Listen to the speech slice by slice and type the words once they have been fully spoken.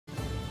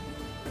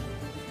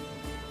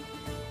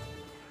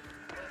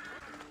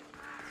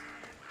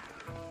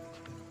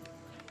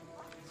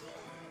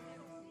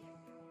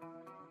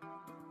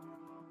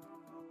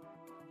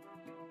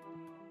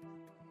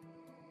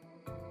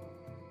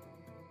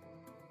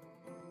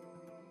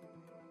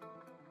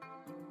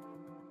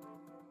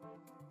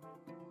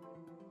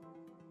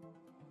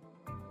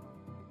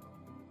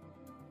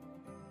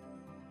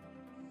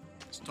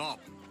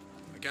Stop.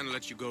 I can't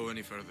let you go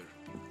any further.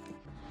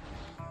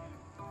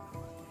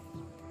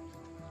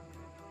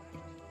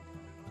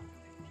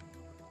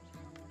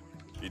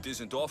 It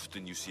isn't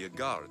often you see a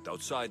guard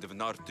outside of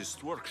an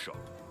artist's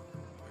workshop.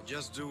 I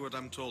just do what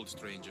I'm told,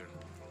 stranger.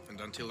 And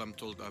until I'm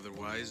told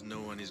otherwise, no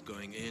one is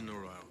going in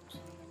or out.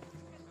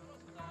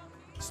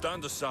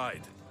 Stand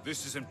aside.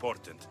 This is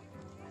important.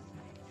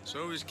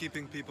 So is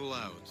keeping people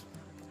out.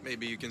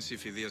 Maybe you can see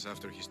Phidias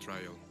after his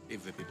trial,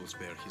 if the people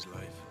spare his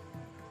life.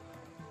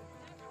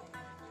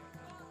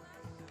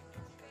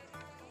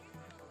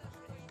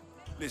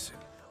 Listen,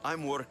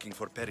 I'm working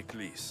for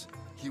Pericles.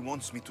 He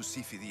wants me to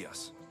see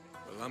Phidias.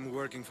 Well, I'm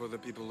working for the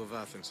people of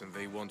Athens, and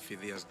they want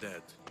Phidias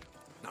dead.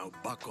 Now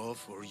back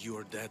off, or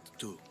you're dead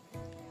too.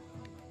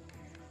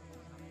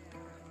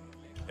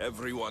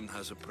 Everyone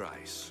has a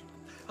price.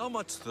 How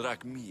much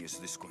drachmae is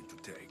this going to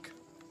take?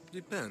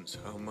 Depends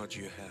how much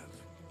you have.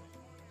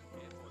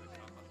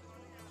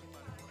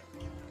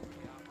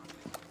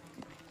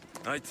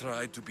 I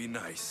tried to be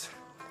nice.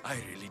 I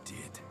really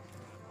did.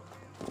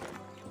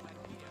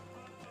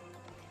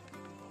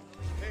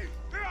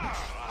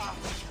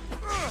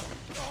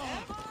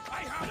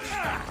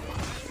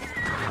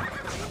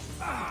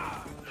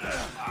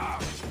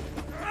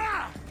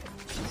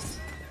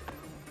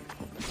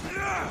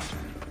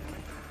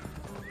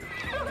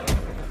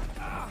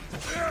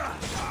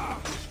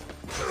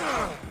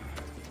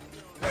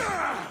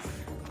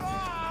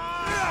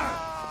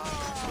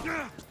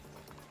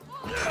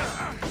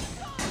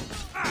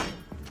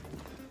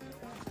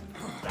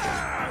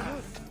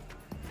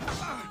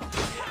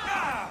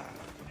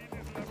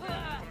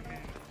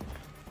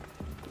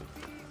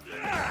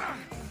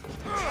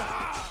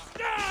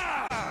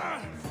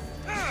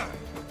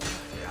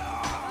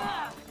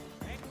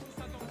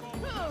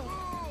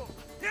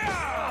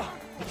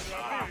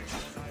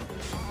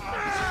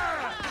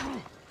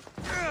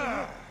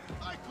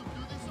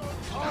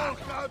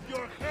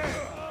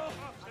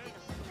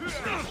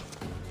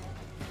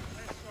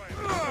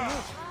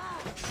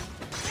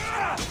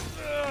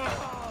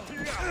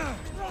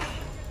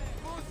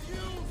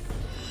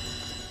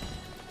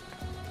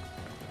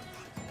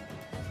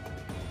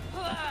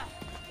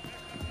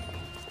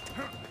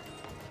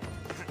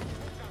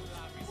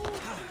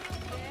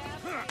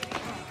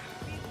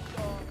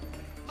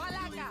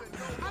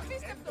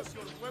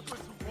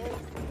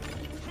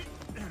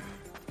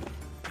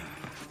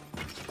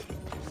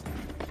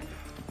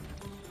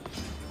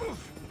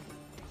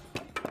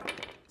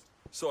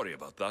 Sorry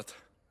about that.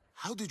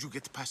 How did you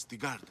get past the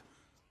guard?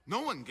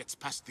 No one gets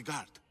past the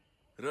guard.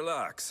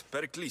 Relax.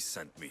 Pericles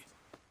sent me.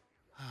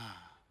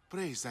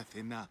 Praise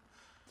Athena.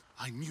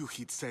 I knew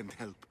he'd send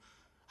help.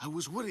 I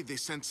was worried they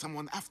sent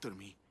someone after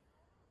me.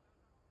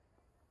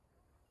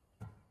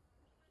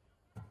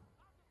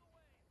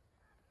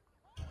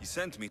 He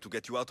sent me to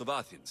get you out of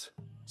Athens.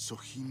 So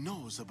he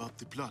knows about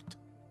the plot.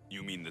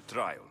 You mean the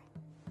trial?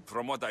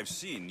 From what I've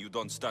seen, you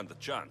don't stand a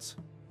chance.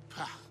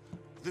 Pah,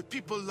 the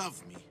people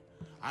love me.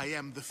 I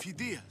am the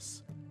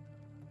Phidias.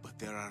 But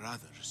there are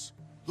others.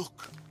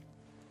 Look.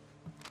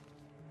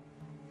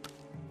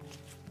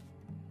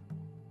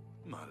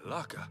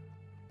 Malaka.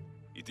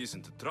 It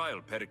isn't a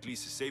trial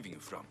Pericles is saving you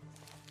from.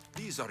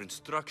 These are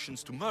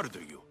instructions to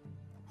murder you.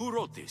 Who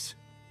wrote this?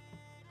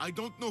 I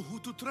don't know who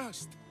to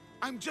trust.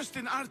 I'm just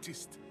an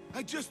artist.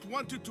 I just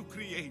wanted to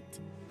create.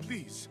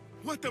 Please,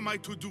 what am I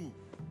to do?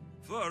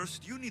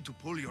 First, you need to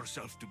pull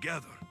yourself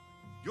together.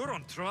 You're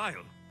on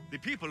trial. The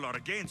people are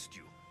against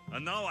you.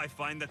 And now I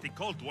find that the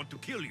cult want to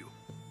kill you.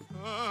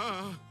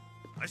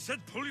 I said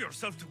pull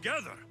yourself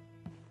together.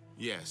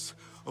 Yes,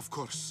 of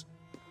course.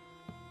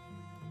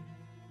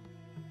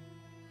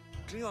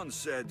 Cleon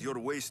said you're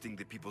wasting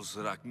the people's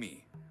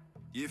drachmae.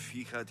 If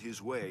he had his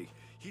way,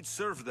 he'd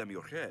serve them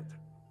your head.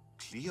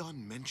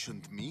 Cleon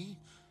mentioned me?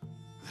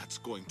 That's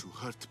going to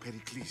hurt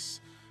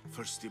Pericles.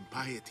 First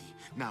impiety,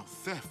 now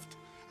theft.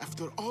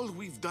 After all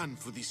we've done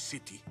for this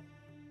city.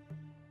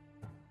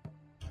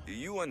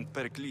 You and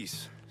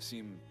Pericles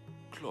seem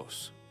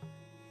close.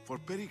 For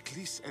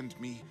Pericles and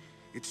me,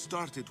 it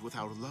started with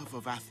our love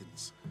of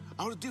Athens.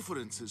 Our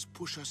differences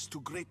push us to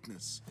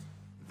greatness.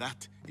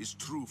 That is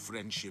true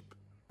friendship.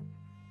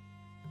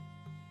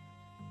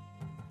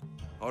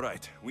 All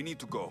right, we need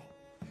to go.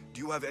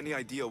 Do you have any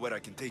idea where I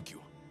can take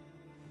you?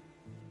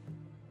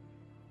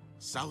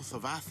 South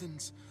of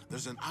Athens,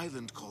 there's an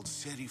island called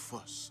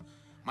Seriphos.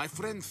 My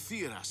friend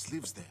Theras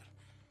lives there.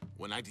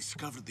 When I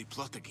discovered the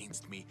plot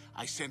against me,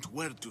 I sent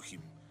word to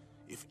him.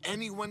 If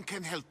anyone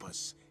can help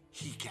us,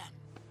 he can.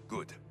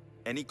 Good.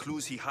 Any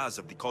clues he has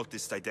of the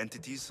cultist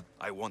identities,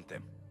 I want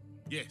them.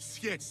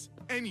 Yes,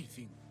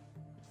 anything.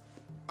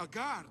 A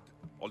guard.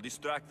 I'll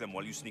distract them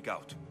while you sneak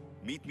out.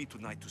 Meet me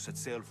tonight to set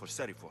sail for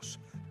Seriphos.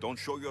 Don't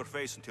show your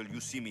face until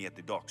you see me at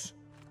the docks.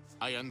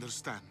 I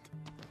understand.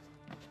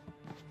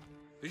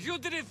 You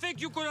didn't think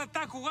you could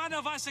attack one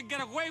of us and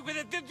get away with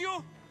it, did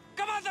you?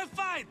 Come on and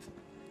fight!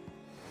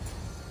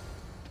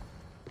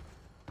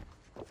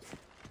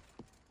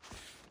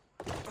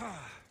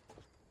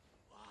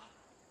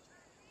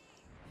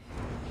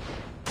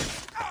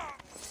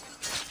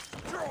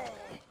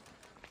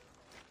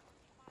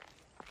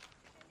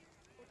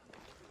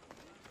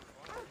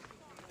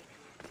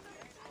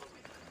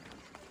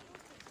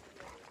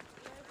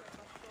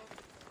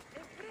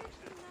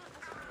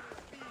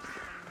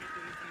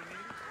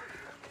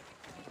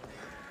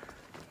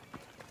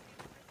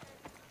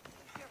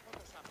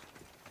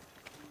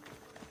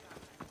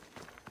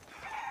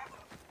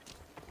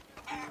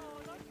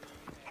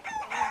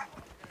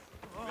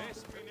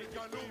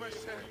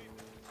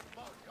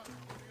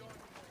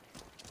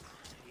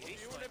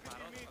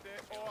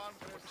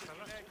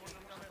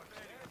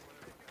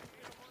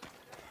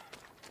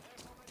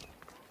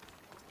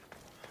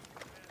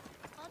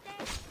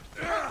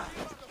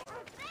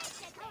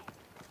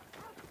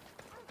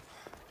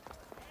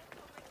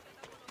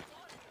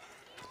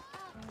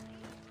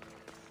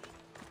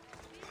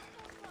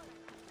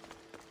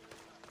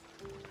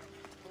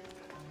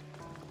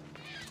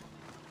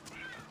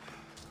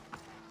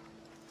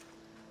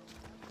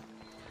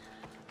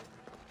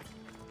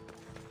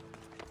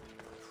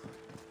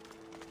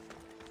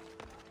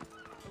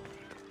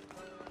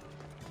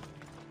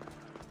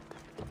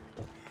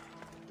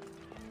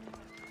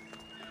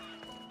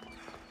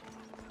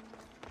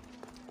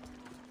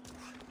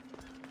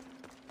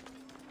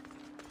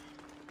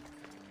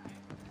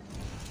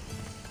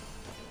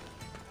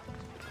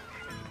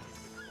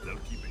 They'll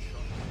keep it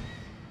shut.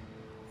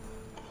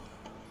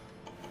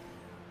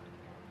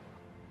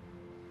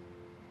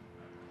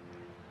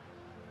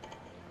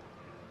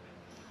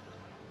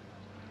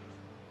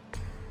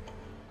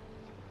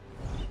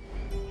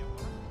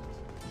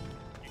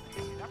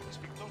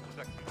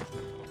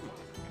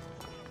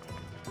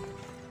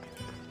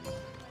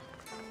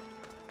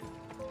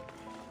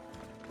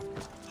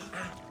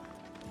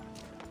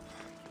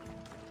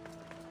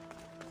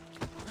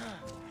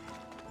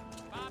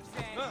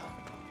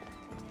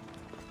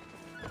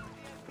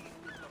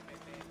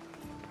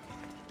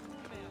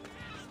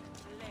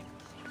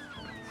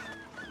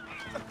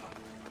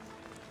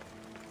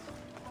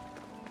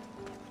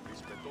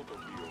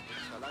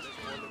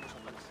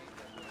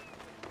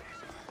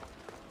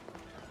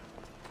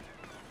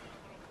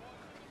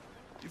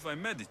 If I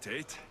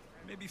meditate,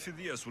 maybe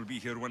Phidias will be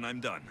here when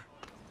I'm done.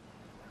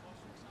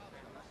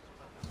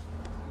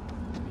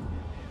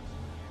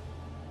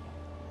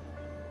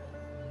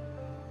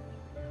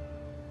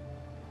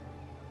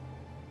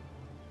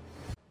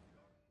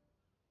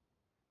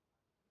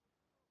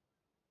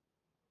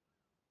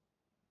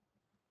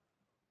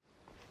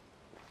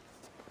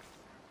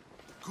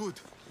 Good.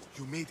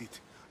 You made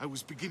it. I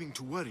was beginning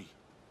to worry.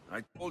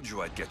 I told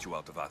you I'd get you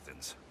out of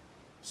Athens.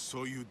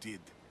 So you did.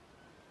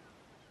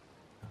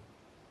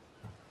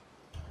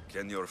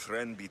 Can your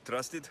friend be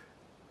trusted?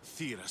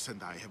 Theras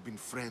and I have been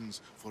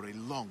friends for a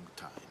long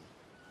time.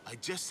 I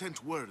just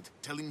sent word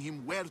telling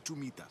him where to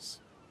meet us.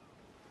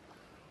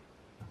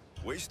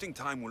 Wasting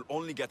time will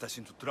only get us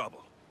into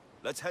trouble.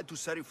 Let's head to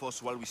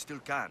Seriphos while we still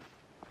can.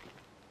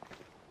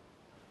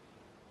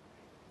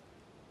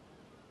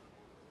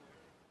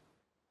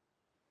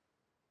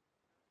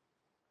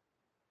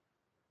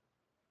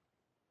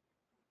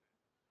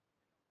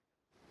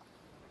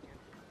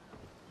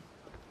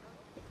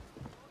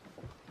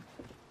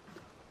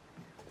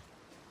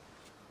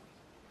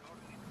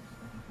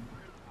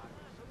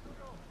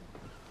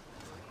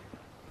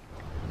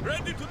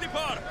 Ready to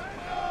depart!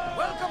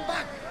 Welcome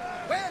back!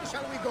 Where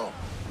shall we go?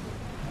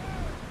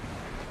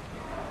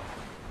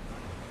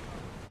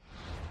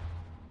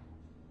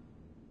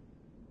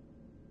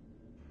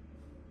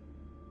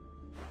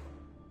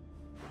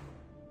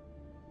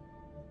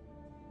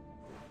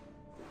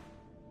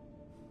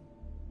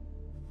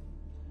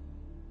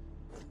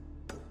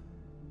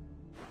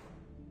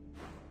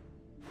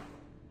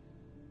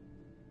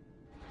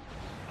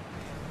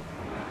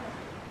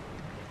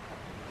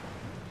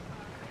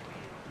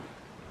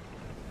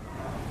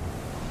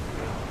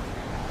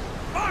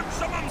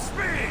 Maximum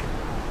speed!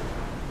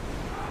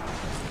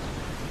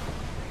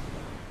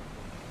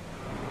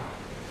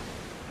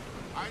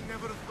 I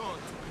never thought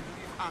to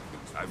leave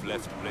Athens. I've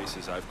left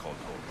places I've called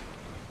home.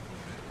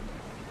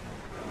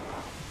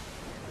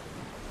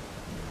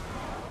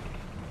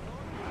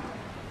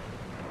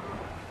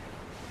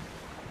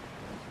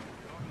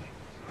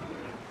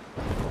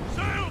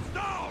 Sails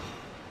down!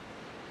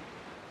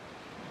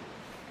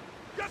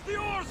 Get the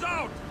oars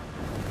out!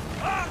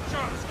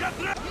 Archers, get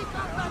ready! Keep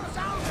up that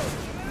sounding!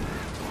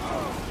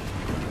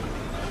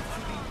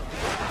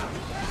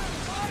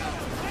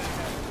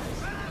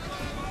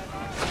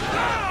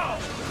 Now!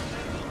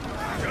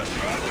 Get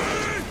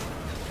ready!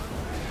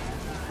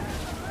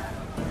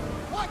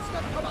 Watch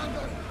them,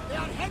 Commander! They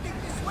are heading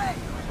this way!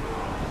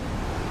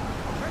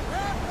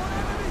 Prepare for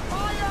enemy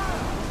fire!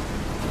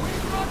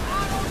 We've got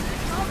arrows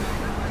incoming!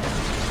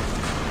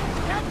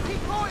 Can't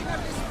keep going at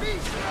this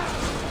speed!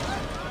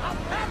 A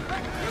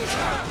perfect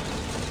feature!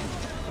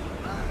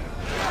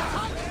 The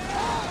attack is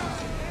on!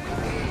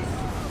 Please!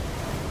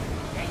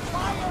 They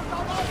fired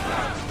on us!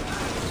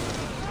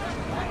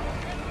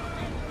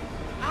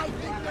 I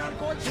think they're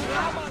going to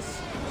ram us!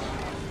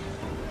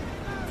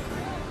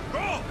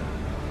 Go!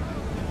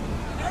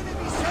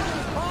 Enemy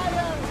setting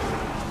fire!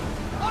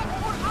 Look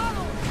for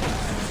arrows!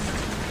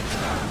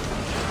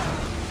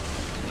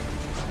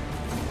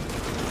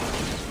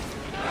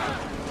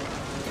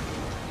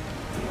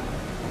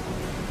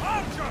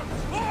 Archers,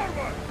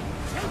 forward!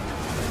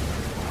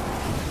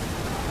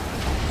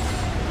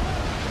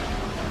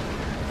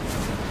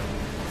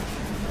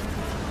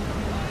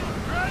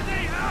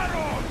 Ready,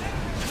 arrows!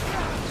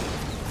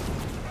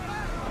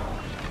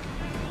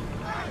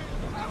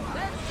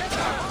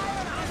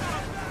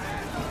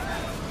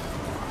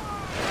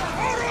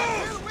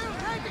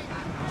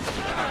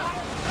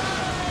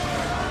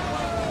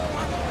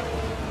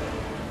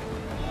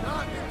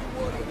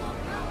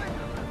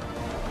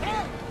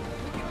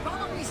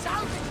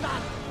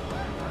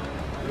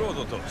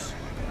 Herodotus.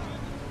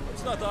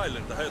 What's that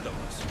island ahead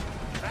of us?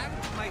 That,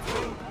 my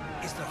friend,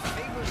 is the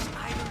famous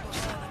island of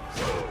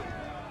Salamis.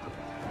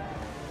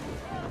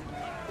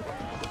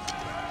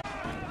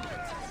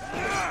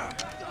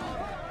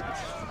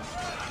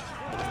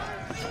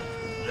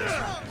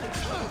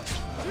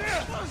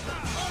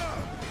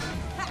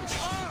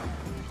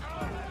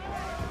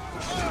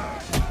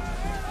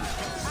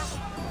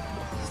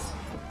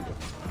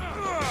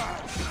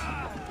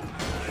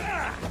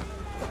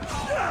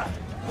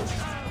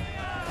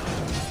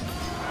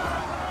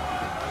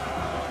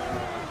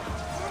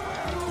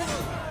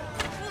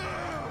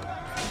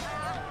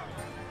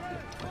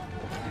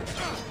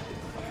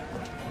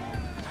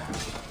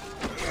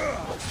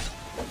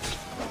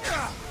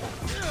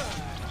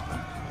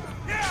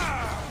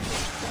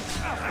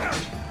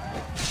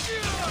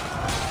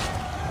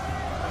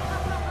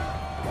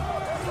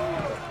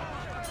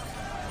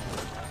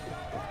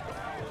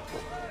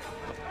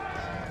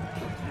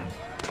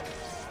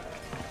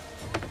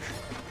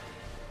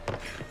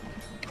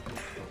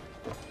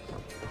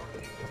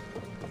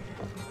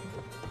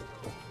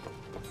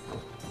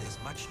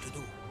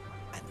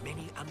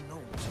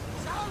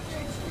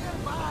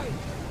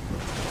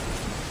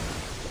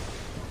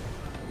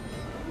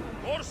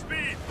 More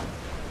speed!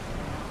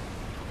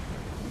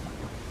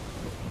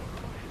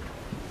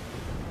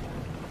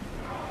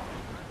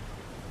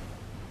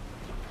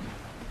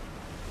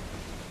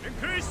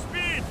 Increase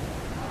speed!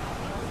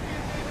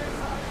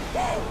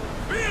 Whoa!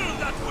 Feel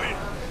that wind!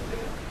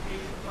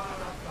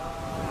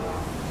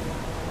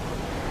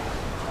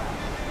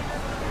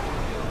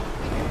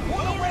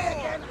 Pull away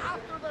again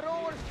after the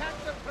rowers catch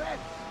their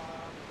breath.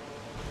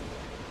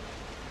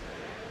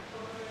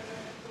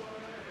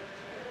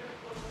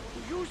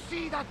 Do you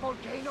see that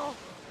volcano?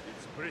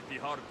 It's pretty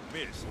hard to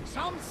miss.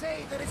 Some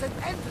say there is an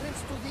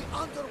entrance to the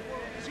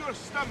underworld. Is your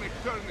stomach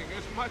turning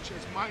as much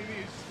as mine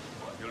is?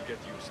 You'll get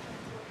used to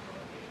it.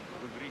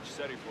 We'll reach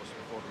Seriphos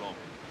before long.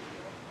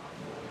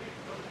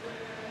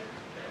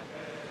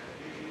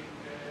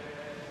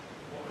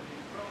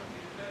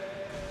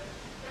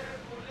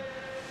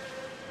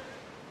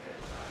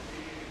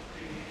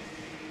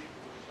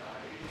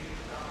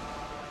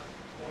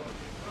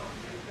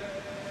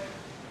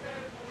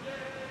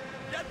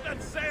 Get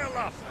that sail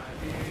up!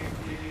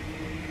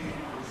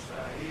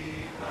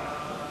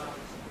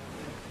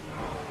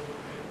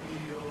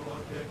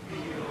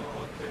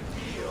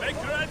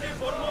 Make ready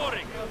for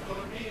mooring!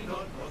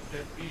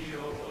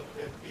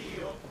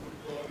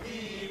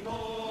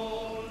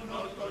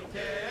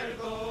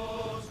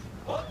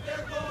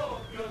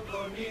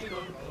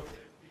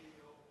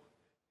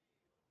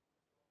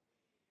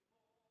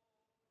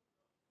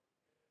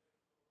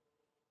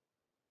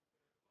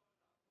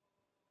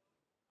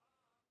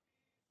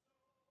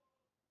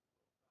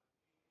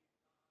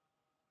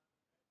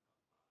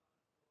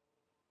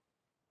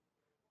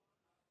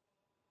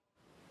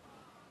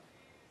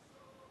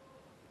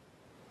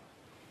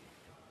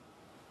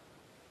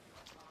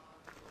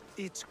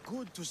 It's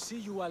good to see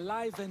you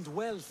alive and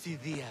well,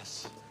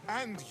 Phidias.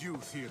 And you,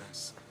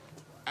 Theras.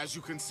 As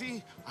you can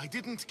see, I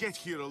didn't get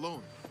here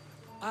alone.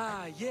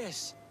 Ah,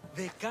 yes.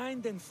 The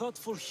kind and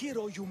thoughtful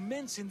hero you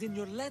mentioned in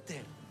your letter.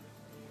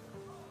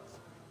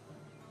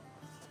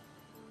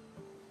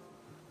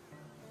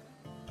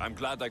 I'm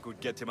glad I could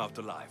get him out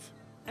alive.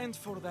 And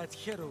for that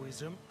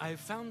heroism, I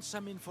found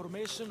some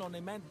information on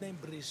a man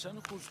named Brisson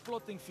who's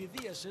plotting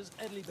Phidias'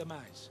 early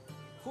demise.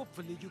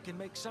 Hopefully you can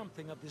make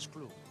something of this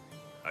clue.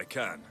 I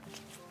can.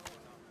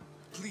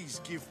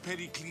 Please give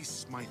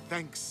Pericles my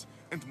thanks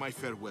and my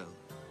farewell.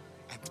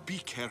 And be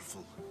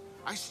careful.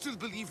 I still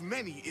believe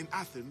many in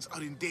Athens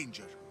are in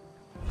danger.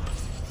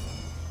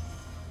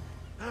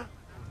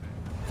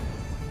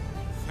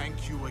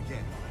 Thank you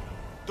again.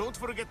 Don't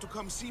forget to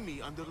come see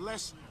me under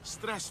less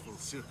stressful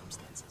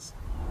circumstances.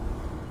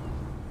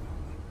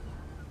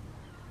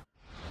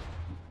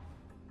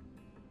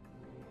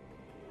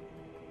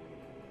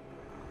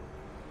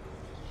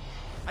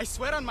 I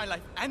swear on my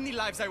life and the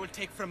lives I will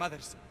take from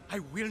others, I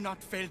will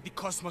not fail the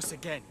cosmos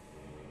again.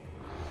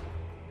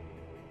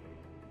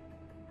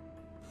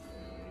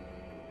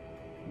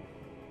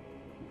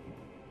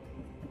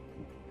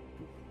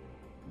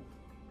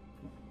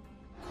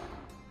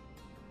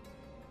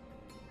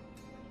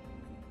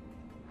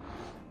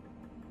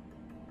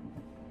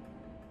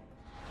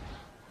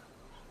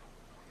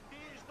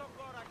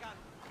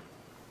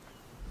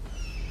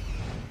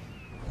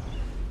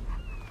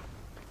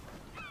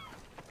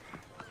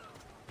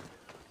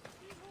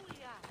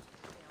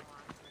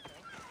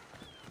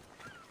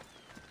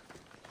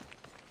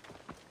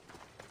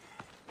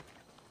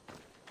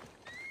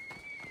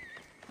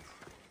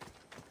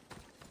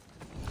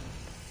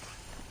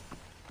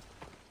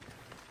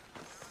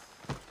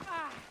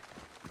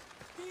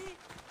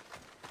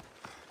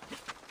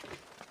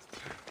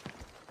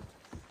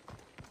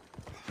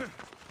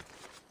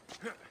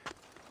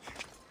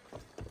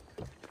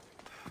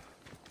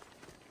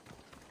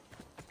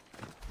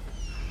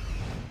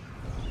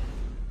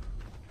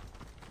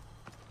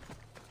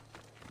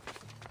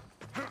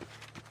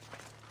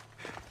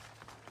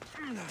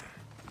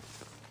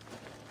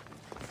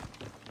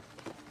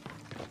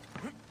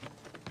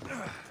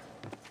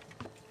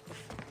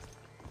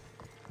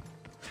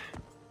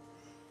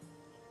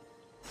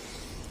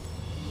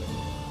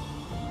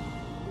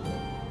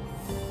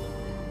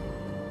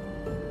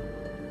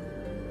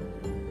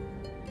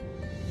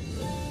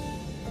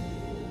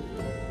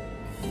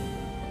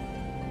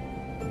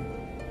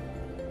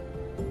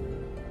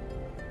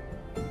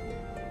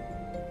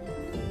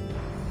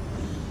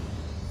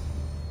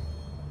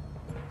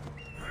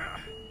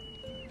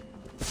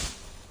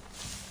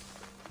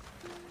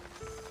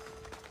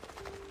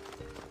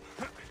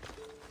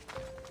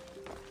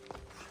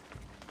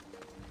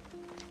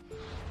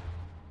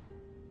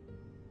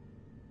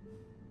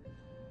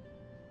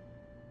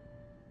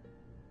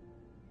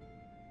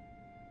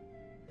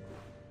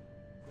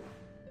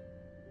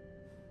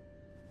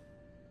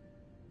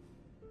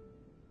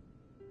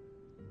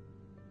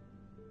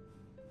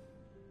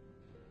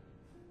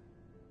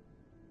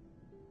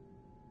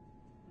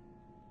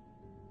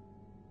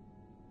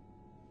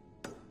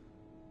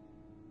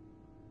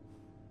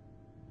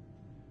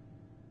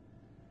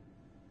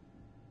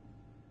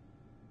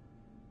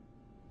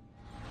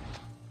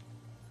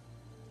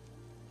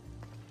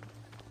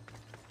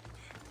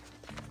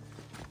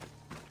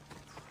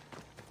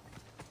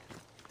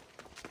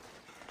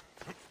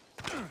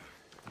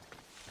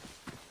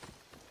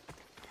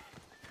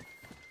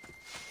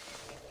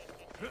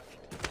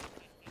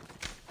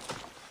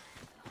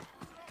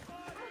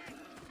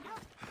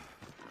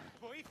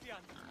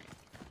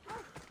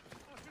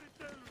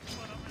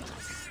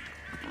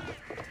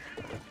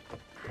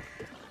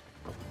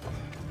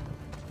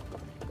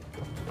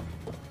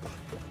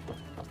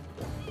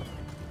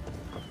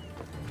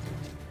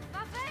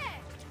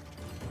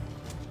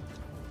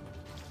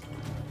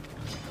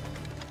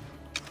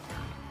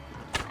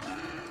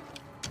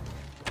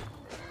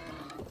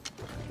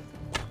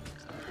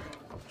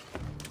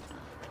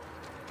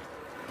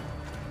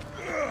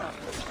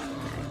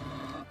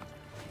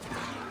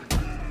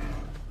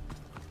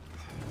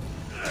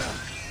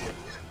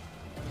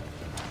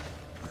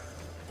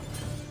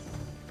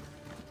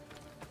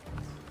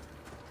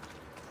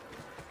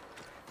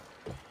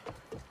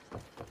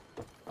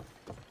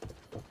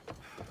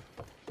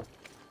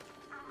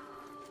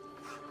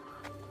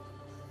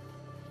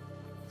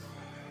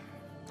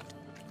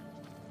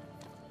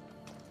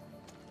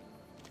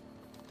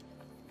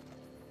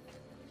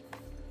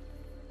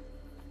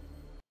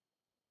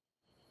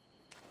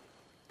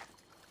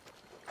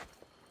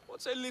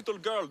 What's a little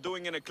girl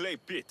doing in a clay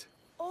pit?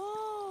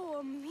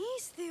 Oh,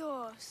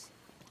 Misthios.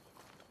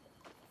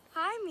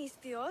 Hi,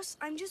 Misthios.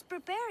 I'm just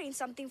preparing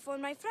something for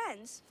my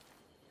friends.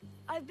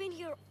 I've been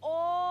here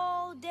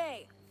all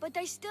day, but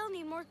I still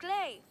need more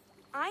clay.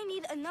 I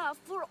need enough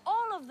for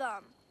all of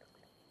them.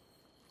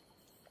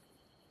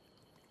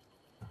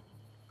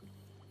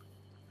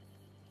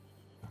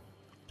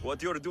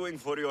 What you're doing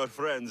for your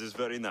friends is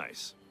very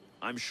nice.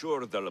 I'm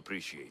sure they'll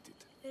appreciate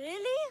it.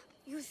 Really?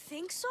 You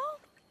think so?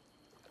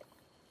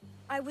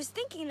 I was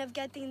thinking of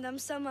getting them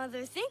some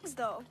other things,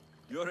 though.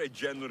 You're a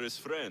generous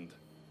friend.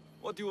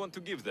 What do you want to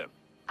give them?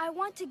 I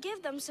want to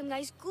give them some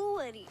nice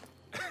jewelry.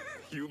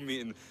 You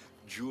mean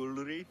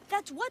jewelry?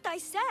 That's what I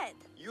said.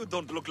 You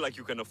don't look like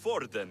you can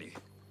afford any,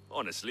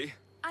 honestly.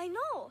 I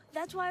know.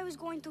 That's why I was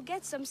going to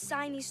get some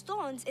shiny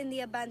stones in the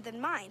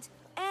abandoned mines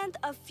and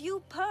a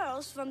few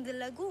pearls from the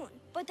lagoon.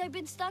 But I've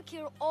been stuck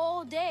here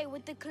all day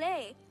with the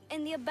clay,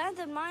 and the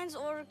abandoned mines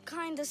are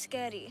kinda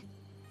scary.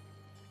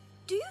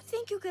 Do you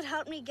think you could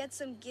help me get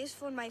some gifts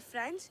for my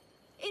friends?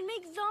 It'd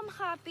make them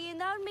happy,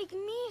 and that would make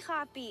me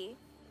happy.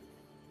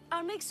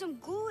 I'll make some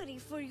jewelry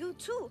for you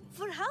too,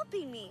 for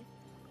helping me.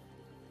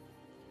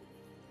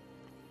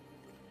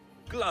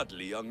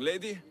 Gladly, young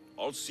lady.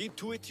 I'll see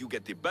to it you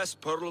get the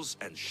best pearls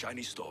and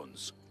shiny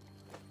stones.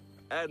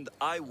 And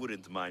I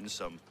wouldn't mind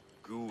some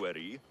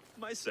jewelry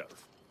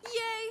myself.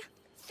 Yay!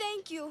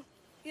 Thank you.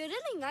 You're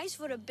really nice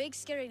for a big,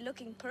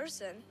 scary-looking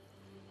person.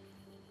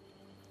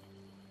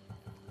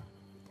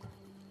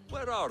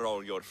 Where are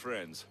all your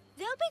friends?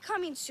 They'll be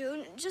coming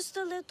soon, just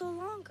a little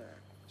longer.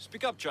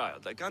 Speak up,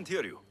 child. I can't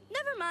hear you.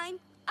 Never mind.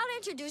 I'll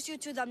introduce you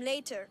to them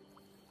later.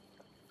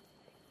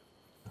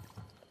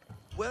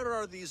 Where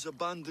are these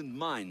abandoned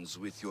mines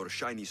with your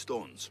shiny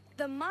stones?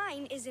 The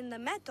mine is in the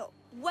meadow,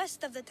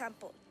 west of the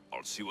temple.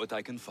 I'll see what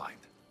I can find.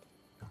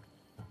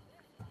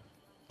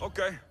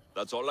 Okay,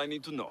 that's all I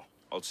need to know.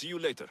 I'll see you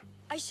later.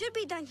 I should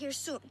be done here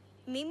soon.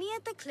 Meet me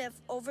at the cliff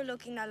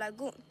overlooking the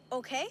lagoon,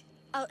 okay?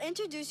 I'll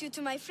introduce you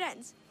to my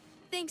friends.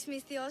 Thanks,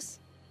 Misthios.